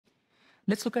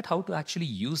Let's look at how to actually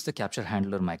use the capture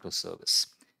handler microservice.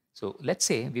 So let's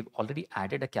say we've already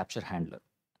added a capture handler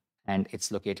and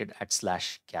it's located at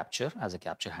 /capture as a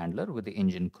capture handler with the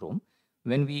engine Chrome.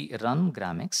 When we run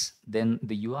Gramex, then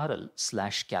the URL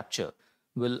 /capture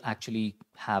will actually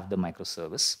have the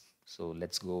microservice. So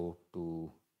let's go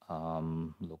to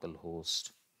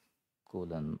localhost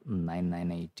colon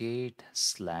 9988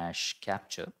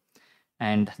 /capture.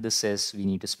 And this says we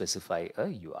need to specify a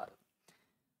URL.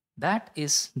 That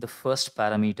is the first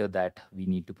parameter that we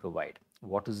need to provide.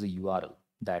 What is the URL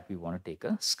that we want to take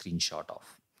a screenshot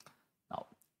of? Now,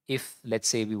 if let's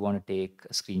say we want to take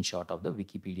a screenshot of the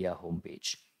Wikipedia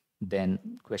homepage, then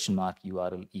question mark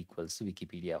URL equals the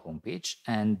Wikipedia homepage,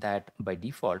 and that by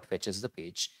default fetches the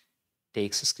page,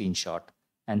 takes a screenshot,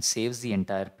 and saves the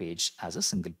entire page as a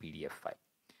single PDF file.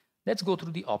 Let's go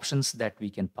through the options that we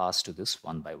can pass to this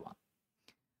one by one.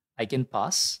 I can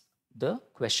pass the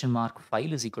question mark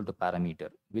file is equal to parameter,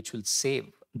 which will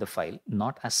save the file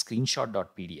not as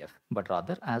screenshot.pdf, but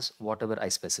rather as whatever I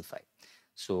specify.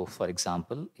 So for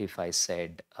example, if I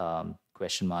said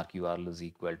question mark URL is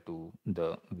equal to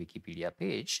the Wikipedia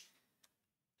page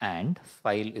and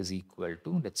file is equal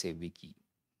to, let's say, wiki.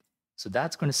 So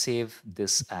that's going to save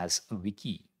this as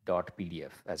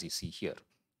wiki.pdf, as you see here,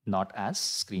 not as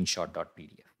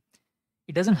screenshot.pdf.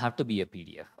 It doesn't have to be a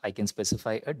PDF. I can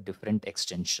specify a different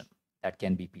extension. That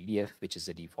can be PDF, which is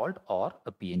the default, or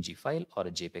a PNG file, or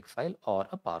a JPEG file, or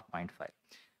a PowerPoint file.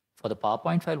 For the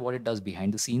PowerPoint file, what it does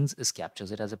behind the scenes is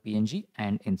captures it as a PNG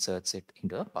and inserts it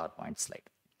into a PowerPoint slide.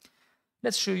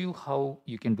 Let's show you how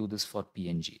you can do this for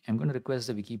PNG. I'm going to request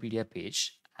the Wikipedia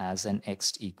page as an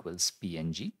ext equals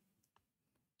PNG.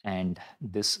 And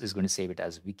this is going to save it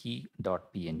as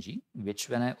wiki.png, which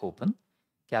when I open,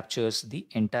 captures the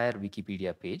entire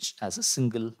Wikipedia page as a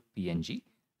single PNG.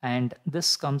 And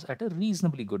this comes at a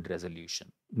reasonably good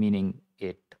resolution, meaning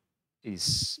it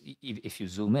is, if you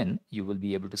zoom in, you will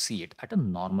be able to see it at a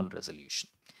normal resolution.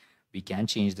 We can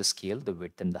change the scale, the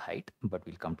width and the height, but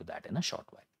we'll come to that in a short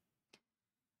while.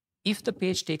 If the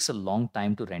page takes a long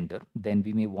time to render, then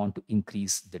we may want to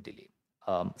increase the delay.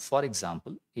 For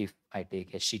example, if I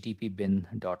take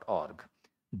http://bin.org,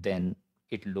 then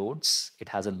it loads, it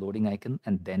has a loading icon,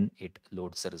 and then it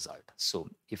loads the result. So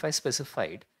if I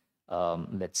specified,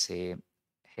 let's say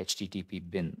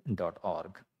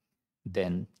http://bin.org,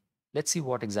 then let's see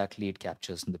what exactly it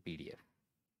captures in the PDF.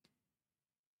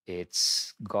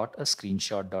 It's got a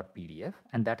screenshot.pdf,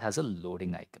 and that has a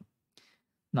loading icon.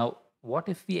 Now, what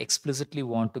if we explicitly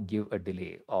want to give a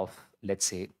delay of, let's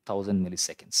say, 1000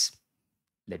 milliseconds?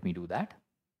 Let me do that.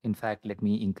 In fact, let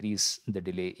me increase the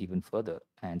delay even further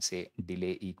and say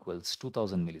delay equals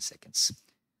 2000 milliseconds.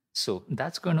 So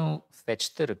that's going to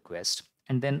fetch the request,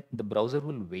 and then the browser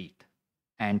will wait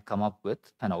and come up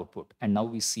with an output. And now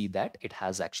we see that it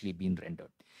has actually been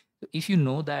rendered. So if you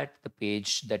know that the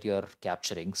page that you're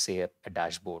capturing, say a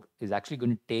dashboard, is actually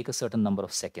going to take a certain number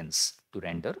of seconds to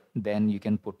render, then you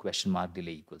can put question mark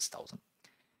delay equals 1000.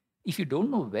 If you don't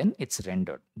know when it's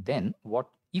rendered, then what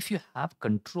if you have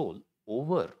control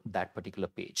over that particular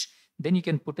page, then you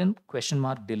can put in question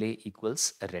mark delay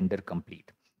equals render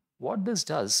complete. What this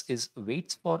does is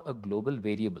waits for a global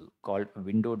variable called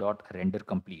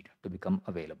window.renderComplete to become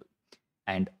available.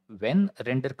 And when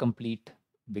render complete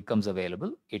becomes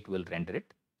available, it will render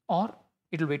it, or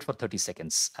it'll wait for 30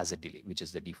 seconds as a delay, which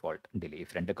is the default delay.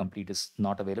 If render complete is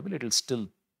not available, it'll still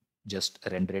just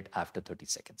render it after 30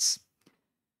 seconds.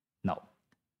 Now,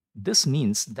 this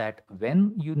means that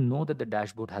when you know that the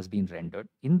dashboard has been rendered,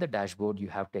 in the dashboard, you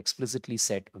have to explicitly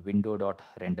set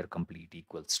window.renderComplete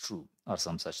equals true or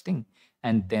some such thing,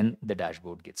 and then the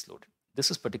dashboard gets loaded.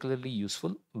 This is particularly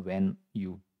useful when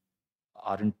you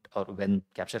aren't, or when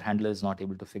capture handler is not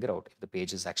able to figure out if the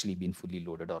page has actually been fully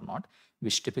loaded or not,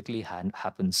 which typically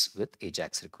happens with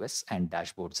AJAX requests and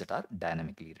dashboards that are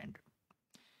dynamically rendered.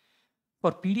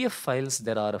 For PDF files,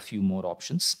 there are a few more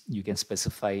options. You can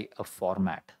specify a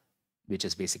format, which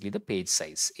is basically the page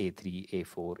size, A3,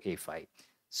 A4, A5.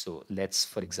 So let's,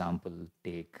 for example,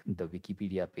 take the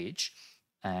Wikipedia page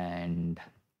and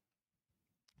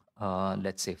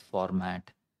let's say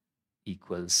format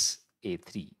equals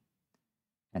A3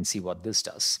 and see what this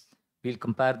does. We'll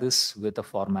compare this with a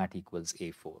format equals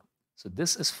A4. So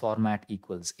this is format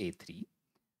equals A3.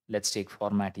 Let's take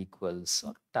format equals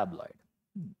tabloid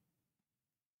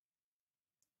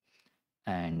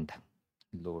and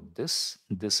load this.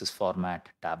 This is format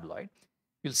tabloid.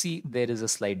 You'll see there is a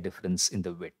slight difference in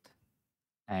the width,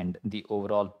 and the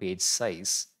overall page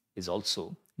size is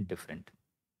also different.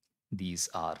 These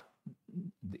are,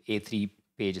 the A3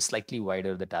 page is slightly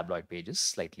wider, the tabloid page is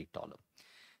slightly taller.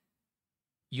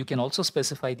 You can also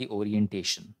specify the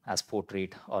orientation as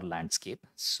portrait or landscape.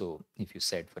 So if you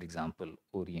said, for example,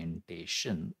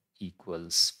 orientation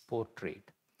equals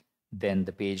portrait, then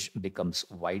the page becomes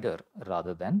wider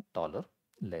rather than taller.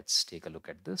 Let's take a look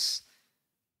at this.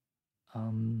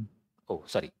 Oh,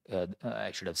 sorry,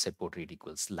 I should have said portrait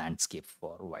equals landscape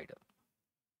for wider.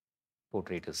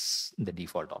 Portrait is the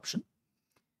default option.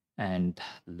 And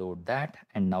load that.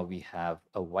 And now we have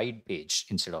a wide page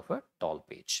instead of a tall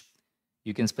page.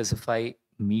 You can specify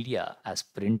media as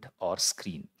print or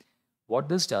screen. What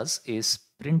this does is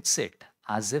prints it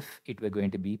as if it were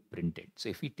going to be printed. So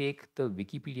if we take the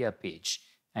Wikipedia page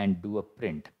and do a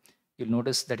print, you'll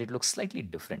notice that it looks slightly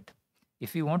different.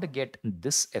 If we want to get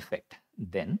this effect,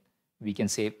 then we can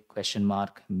say question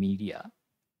mark media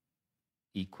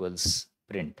equals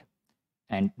print.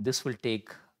 And this will take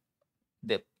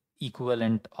the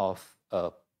equivalent of a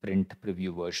print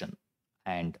preview version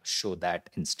and show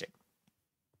that instead.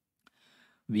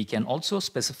 We can also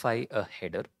specify a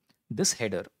header. This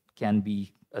header can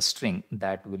be a string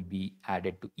that will be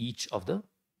added to each of the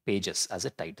pages as a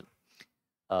title.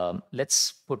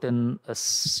 Let's put in a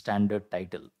standard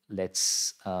title.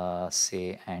 Let's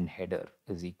say and header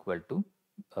is equal to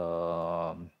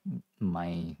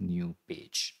my new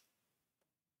page.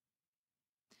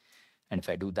 And if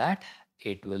I do that,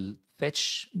 it will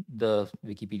fetch the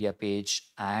Wikipedia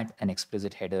page, add an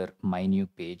explicit header, my new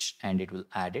page, and it will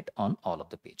add it on all of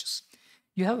the pages.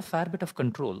 You have a fair bit of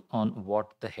control on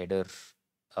what the header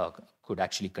could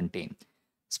actually contain.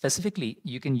 Specifically,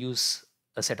 you can use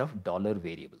a set of dollar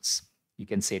variables. You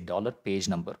can say dollar page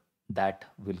number, that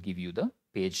will give you the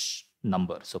page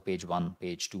number. So page 1,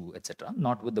 page 2, etc.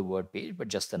 Not with the word page, but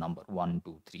just the number 1,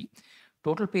 2, 3.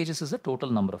 Total pages is the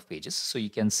total number of pages. So you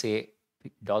can say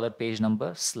dollar page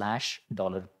number slash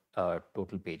dollar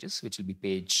total pages, which will be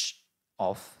page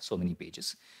of so many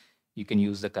pages. You can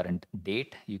use the current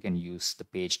date, you can use the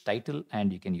page title,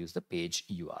 and you can use the page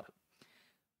URL.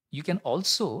 You can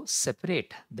also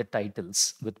separate the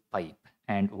titles with pipe.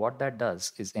 And what that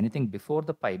does is anything before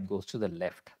the pipe goes to the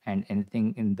left, and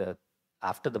anything in the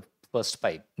after the first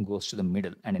pipe goes to the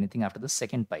middle, and anything after the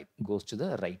second pipe goes to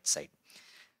the right side.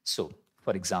 So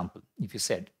for example, if you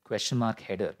said question mark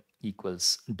header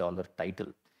equals dollar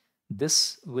title,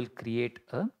 this will create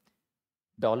a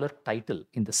dollar title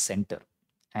in the center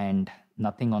and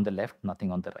nothing on the left,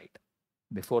 nothing on the right.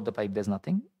 Before the pipe, there's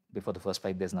nothing. Before the first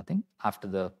pipe, there's nothing. After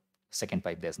the second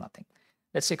pipe, there's nothing.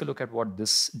 Let's take a look at what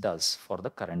this does for the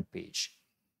current page.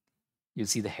 You'll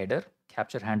see the header,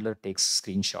 CaptureHandler takes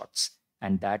screenshots,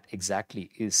 and that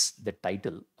exactly is the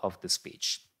title of this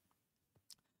page.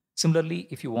 Similarly,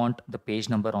 if you want the page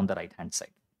number on the right hand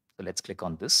side, so let's click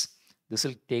on this. This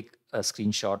will take a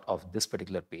screenshot of this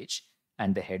particular page,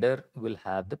 and the header will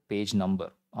have the page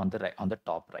number on the right, on the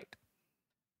top right.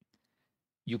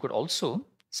 You could also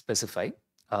specify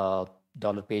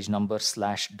dollar page number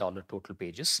slash dollar total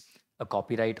pages, a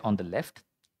copyright on the left,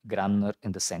 grammar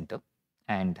in the center,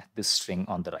 and this string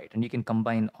on the right. And you can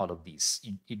combine all of these.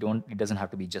 It doesn't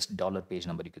have to be just dollar page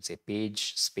number. You could say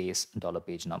page space dollar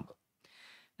page number.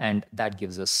 And that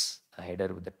gives us a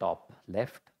header with the top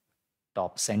left,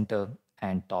 top center,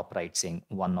 and top right saying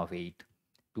 1 of 8,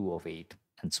 2 of 8,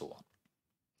 and so on.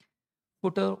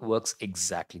 Footer works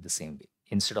exactly the same way.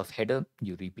 Instead of header,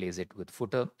 you replace it with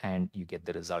footer and you get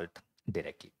the result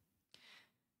directly.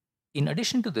 In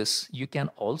addition to this, you can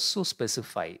also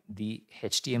specify the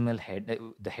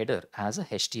HTML the header as a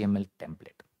HTML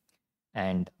template.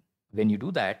 And when you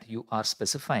do that, you are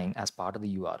specifying as part of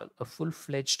the URL a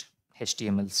full-fledged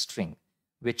HTML string,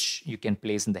 which you can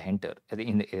place in the header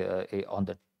on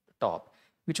the top,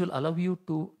 which will allow you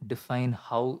to define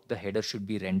how the header should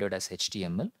be rendered as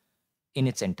HTML in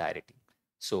its entirety.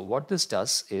 So what this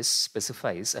does is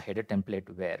specifies a header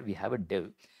template where we have a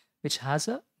div which has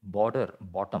a border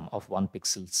bottom of 1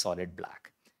 pixel solid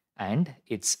black, and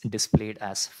it's displayed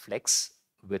as flex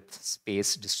with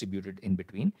space distributed in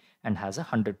between and has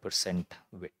 100%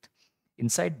 width.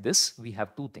 Inside this, we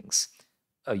have two things.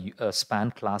 A span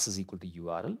class is equal to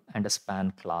URL and a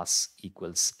span class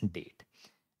equals date.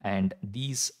 And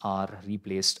these are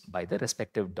replaced by the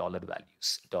respective dollar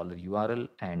values, dollar URL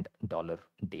and dollar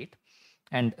date,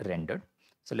 and rendered.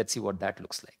 So let's see what that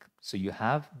looks like. So you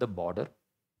have the border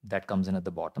that comes in at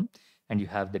the bottom, and you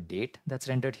have the date that's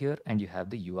rendered here, and you have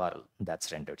the URL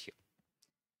that's rendered here.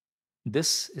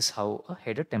 This is how a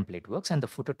header template works, and the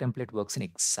footer template works in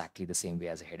exactly the same way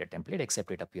as a header template, except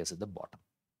it appears at the bottom.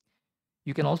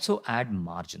 You can also add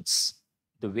margins.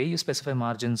 The way you specify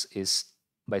margins is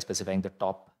by specifying the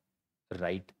top,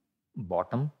 right,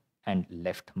 bottom, and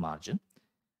left margin.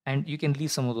 And you can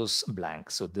leave some of those blank.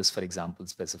 So this, for example,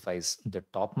 specifies the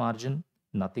top margin,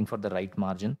 nothing for the right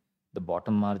margin, the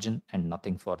bottom margin, and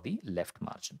nothing for the left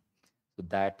margin. So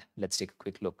that, let's take a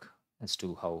quick look as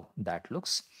to how that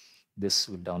looks. This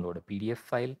will download a PDF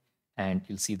file, and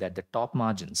you'll see that the top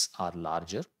margins are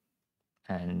larger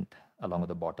and along with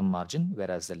the bottom margin,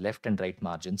 whereas the left and right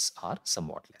margins are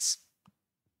somewhat less.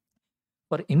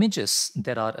 For images,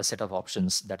 there are a set of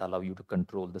options that allow you to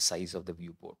control the size of the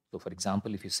viewport. So for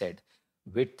example, if you said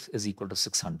width is equal to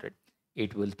 600,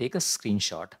 it will take a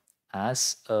screenshot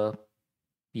as a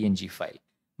PNG file,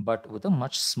 but with a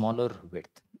much smaller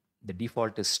width. The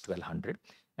default is 1200.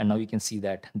 And now you can see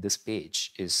that this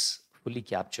page is fully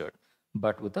captured,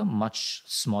 but with a much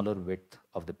smaller width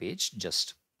of the page,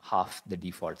 just half the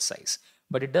default size.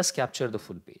 But it does capture the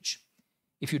full page.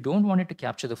 If you don't want it to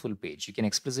capture the full page, you can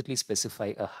explicitly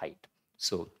specify a height.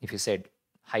 So if you said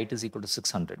height is equal to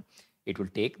 600, it will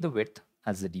take the width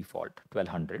as the default,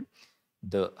 1200.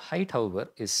 The height, however,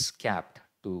 is capped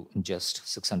to just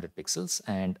 600 pixels,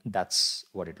 and that's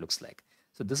what it looks like.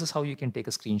 So this is how you can take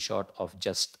a screenshot of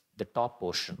just the top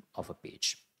portion of a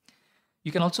page.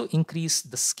 You can also increase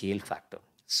the scale factor.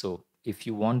 So if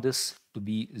you want this to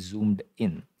be zoomed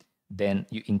in, then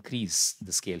you increase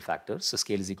the scale factor. So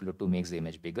scale is equal to 2 makes the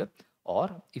image bigger. Or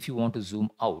if you want to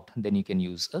zoom out, then you can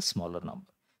use a smaller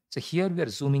number. So here we are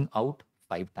zooming out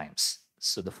 5 times.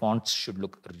 So the fonts should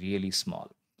look really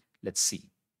small. Let's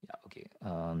see. Yeah, okay.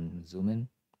 Zoom in.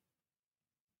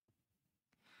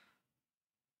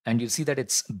 And you see that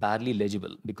it's barely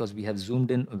legible because we have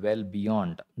zoomed in well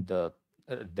beyond the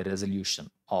resolution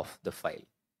of the file.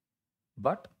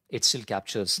 But it still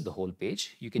captures the whole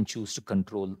page. You can choose to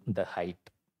control the height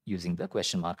using the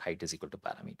question mark height is equal to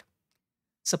parameter.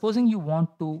 Supposing you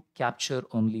want to capture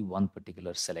only one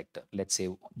particular selector, let's say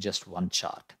just one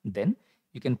chart, then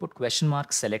you can put question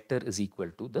mark selector is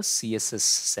equal to the CSS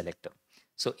selector.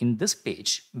 So in this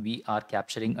page, we are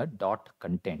capturing a dot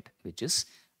content, which is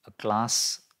a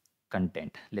class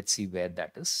content. Let's see where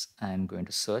that is. I'm going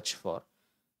to search for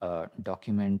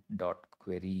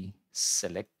document.query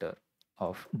selector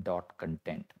of dot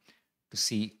content to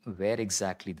see where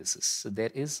exactly this is. So there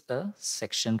is a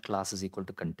section class is equal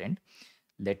to content.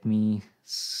 Let me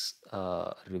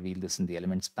reveal this in the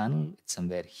elements panel. It's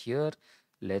somewhere here.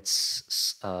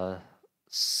 Let's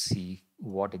see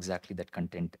what exactly that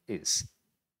content is.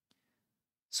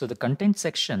 So the content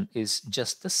section is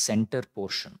just the center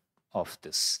portion of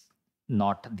this,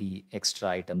 not the extra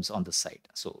items on the side.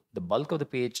 So the bulk of the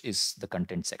page is the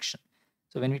content section.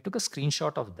 So when we took a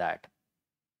screenshot of that,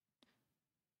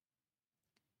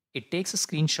 it takes a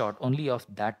screenshot only of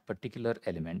that particular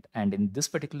element. And in this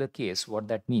particular case, what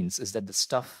that means is that the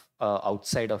stuff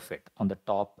outside of it on the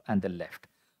top and the left,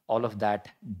 all of that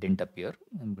didn't appear.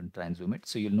 I'm going to try and zoom it.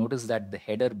 So you'll notice that the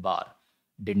header bar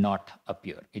did not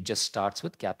appear. It just starts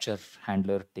with capture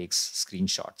handler takes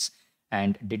screenshots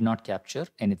and did not capture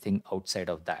anything outside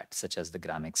of that, such as the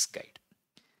Gramex guide.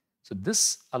 So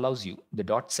this allows you,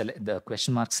 the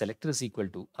question mark selector is equal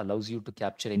to allows you to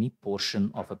capture any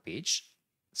portion of a page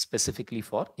specifically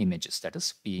for images, that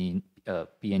is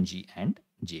PNG and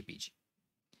JPG.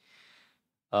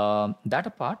 That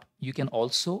apart, you can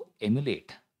also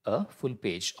emulate a full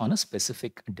page on a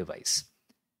specific device.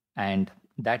 And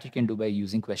that you can do by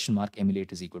using question mark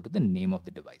emulate is equal to the name of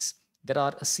the device. There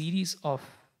are a series of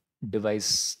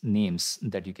device names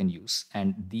that you can use,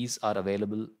 and these are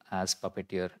available as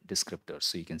Puppeteer descriptors.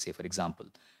 So you can say, for example,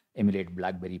 emulate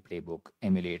BlackBerry Playbook,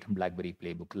 emulate BlackBerry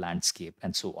Playbook Landscape,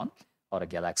 and so on, or a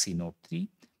Galaxy Note 3.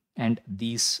 And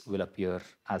these will appear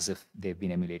as if they've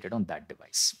been emulated on that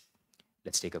device.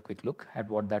 Let's take a quick look at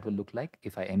what that will look like.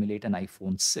 If I emulate an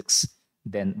iPhone 6,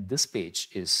 then this page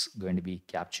is going to be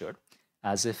captured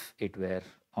as if it were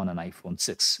on an iPhone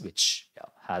 6, which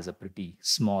has a pretty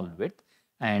small width,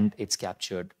 and it's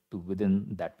captured to within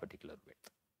that particular width.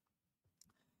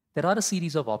 There are a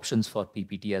series of options for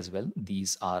PPT as well.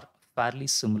 These are fairly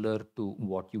similar to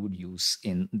what you would use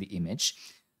in the image,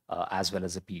 as well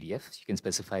as a PDF. You can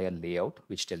specify a layout,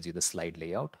 which tells you the slide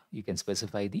layout. You can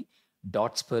specify the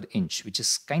dots per inch, which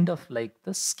is kind of like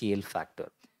the scale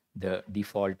factor. The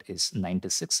default is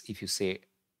 96. If you say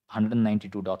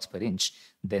 192 dots per inch,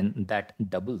 then that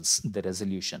doubles the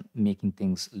resolution, making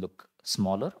things look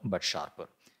smaller but sharper.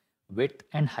 Width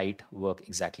and height work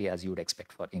exactly as you would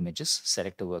expect for images.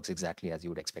 Selector works exactly as you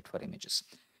would expect for images.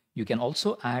 You can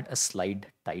also add a slide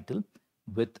title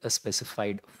with a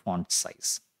specified font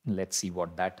size. Let's see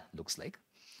what that looks like.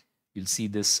 You'll see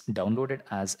this downloaded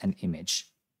as an image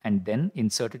and then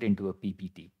inserted into a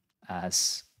PPT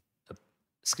as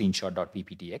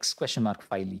screenshot.pptx question mark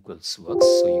file equals works.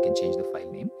 So you can change the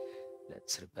file name.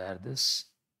 Let's repair this.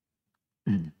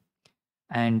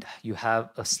 And you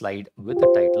have a slide with a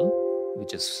title,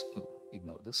 which is,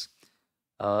 ignore this,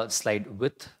 slide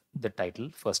with the title,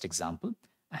 first example,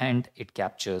 and it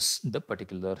captures the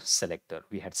particular selector.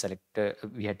 We had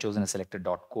chosen a selector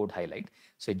dot code highlight.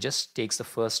 So it just takes the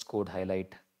first code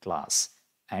highlight class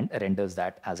and renders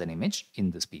that as an image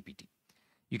in this PPT.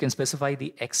 You can specify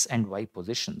the X and Y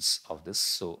positions of this.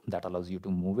 So that allows you to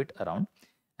move it around.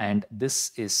 And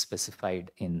this is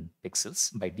specified in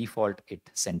pixels. By default, it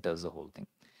centers the whole thing.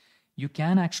 You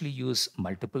can actually use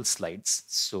multiple slides.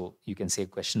 So you can say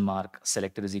question mark,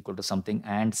 selector is equal to something,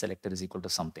 and selector is equal to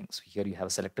something. So here you have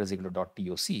a selector is equal to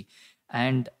 .toc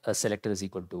and a selector is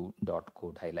equal to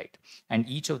 .code highlight. And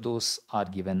each of those are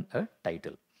given a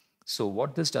title. So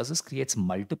what this does is creates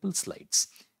multiple slides,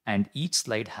 and each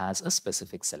slide has a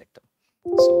specific selector.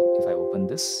 So if I open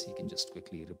this, you can just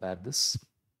quickly repair this.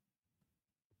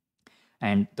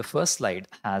 And the first slide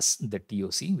has the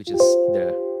TOC, which is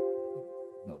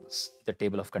the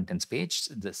table of contents page,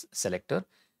 this selector,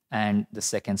 and the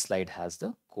second slide has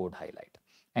the code highlight.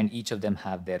 And each of them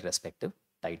have their respective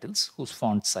titles whose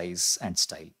font size and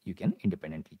style you can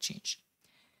independently change.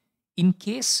 In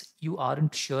case you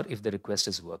aren't sure if the request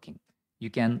is working, you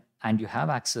can, and you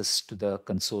have access to the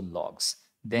console logs,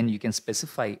 then you can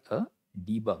specify a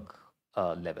debug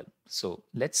level. So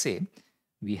let's say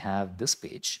we have this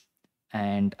page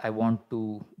and I want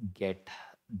to get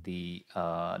the,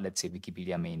 let's say,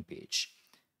 Wikipedia main page.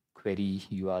 Query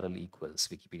URL equals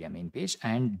Wikipedia main page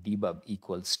and debug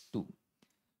equals 2.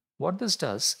 What this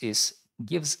does is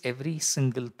gives every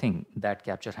single thing that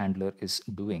CaptureHandler is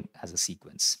doing as a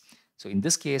sequence. So in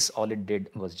this case, all it did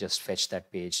was just fetch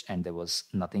that page and there was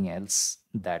nothing else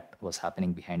that was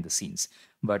happening behind the scenes.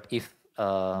 But if,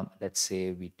 let's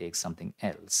say we take something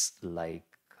else like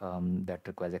that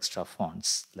requires extra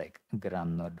fonts like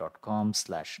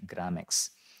gramner.com/gramex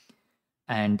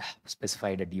and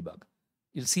specified a debug,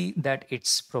 you'll see that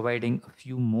it's providing a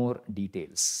few more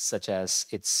details, such as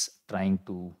it's trying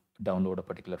to download a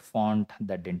particular font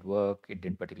that didn't work, it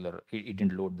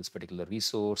didn't load this particular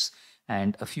resource,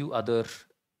 and a few other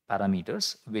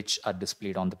parameters which are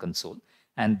displayed on the console,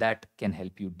 and that can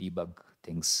help you debug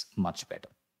things much better.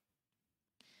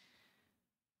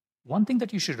 One thing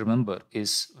that you should remember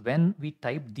is when we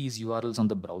type these URLs on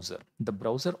the browser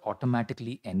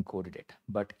automatically encoded it.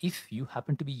 But if you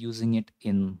happen to be using it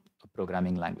in a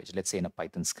programming language, let's say in a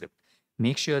Python script,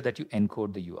 make sure that you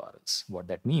encode the URLs. What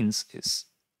that means is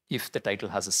if the title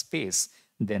has a space,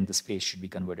 then the space should be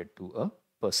converted to a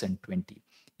 %20.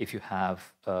 If you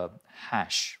have a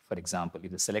hash, for example, if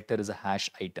the selector is a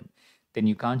hash item, then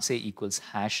you can't say equals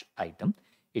hash item.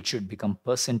 It should become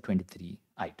 %23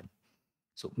 item.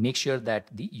 So make sure that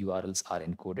the URLs are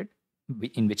encoded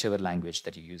in whichever language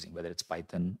that you're using, whether it's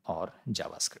Python or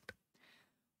JavaScript.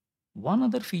 One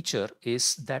other feature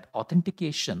is that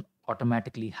authentication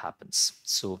automatically happens.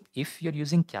 So if you're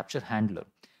using CaptureHandler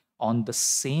on the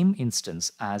same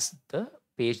instance as the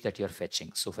page that you're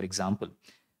fetching, so for example,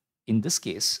 in this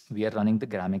case, we are running the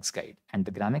Gramex guide, and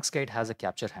the Gramex guide has a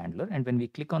CaptureHandler, and when we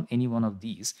click on any one of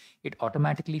these, it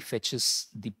automatically fetches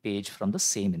the page from the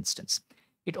same instance.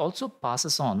 It also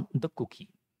passes on the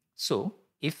cookie. So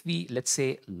if we, let's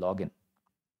say, log in.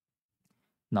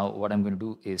 Now what I'm going to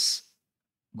do is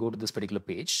go to this particular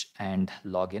page and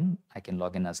log in. I can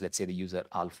log in as, let's say, the user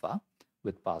alpha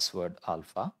with password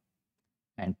alpha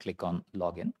and click on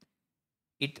login.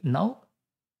 It now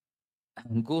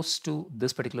goes to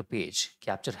this particular page,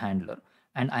 CaptureHandler,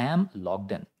 and I am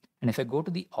logged in. And if I go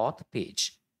to the auth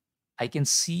page, I can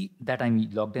see that I'm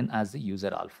logged in as the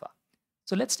user alpha.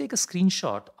 So let's take a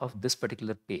screenshot of this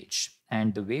particular page.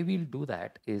 And the way we'll do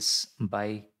that is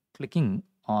by clicking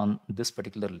on this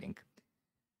particular link.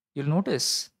 You'll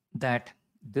notice that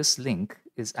this link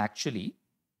is actually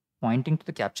pointing to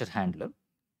the CaptureHandler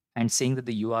and saying that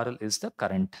the URL is the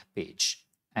current page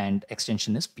and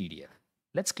extension is PDF.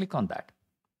 Let's click on that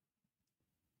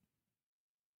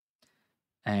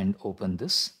and open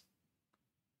this.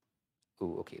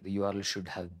 Oh, okay, the URL should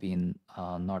have been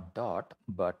not dot,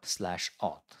 but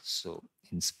 /auth. So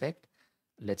inspect,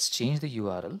 let's change the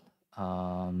URL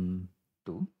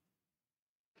to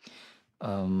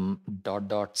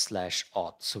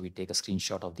 ./auth. So we take a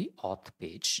screenshot of the auth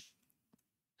page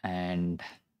and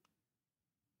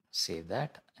save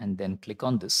that and then click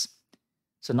on this.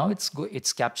 So now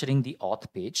it's capturing the auth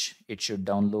page. It should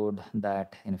download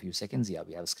that in a few seconds. Yeah,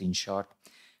 we have a screenshot.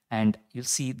 And you'll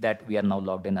see that we are now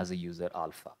logged in as a user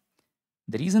alpha.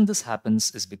 The reason this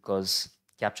happens is because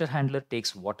CaptureHandler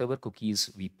takes whatever cookies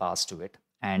we pass to it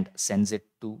and sends it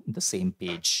to the same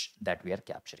page that we are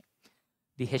capturing.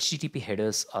 The HTTP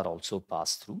headers are also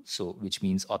passed through, so which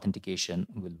means authentication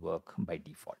will work by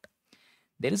default.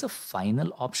 There is a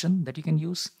final option that you can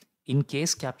use in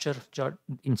case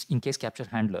in case capture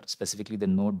handler, specifically the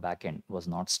node backend, was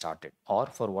not started or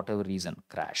for whatever reason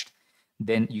crashed.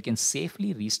 Then you can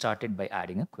safely restart it by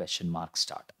adding a question mark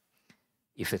start.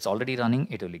 If it's already running,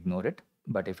 it will ignore it.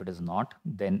 But if it is not,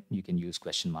 then you can use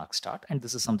question mark start. And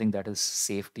this is something that is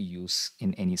safe to use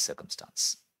in any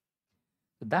circumstance.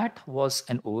 That was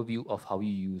an overview of how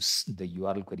you use the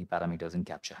URL query parameters in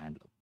CaptureHandler.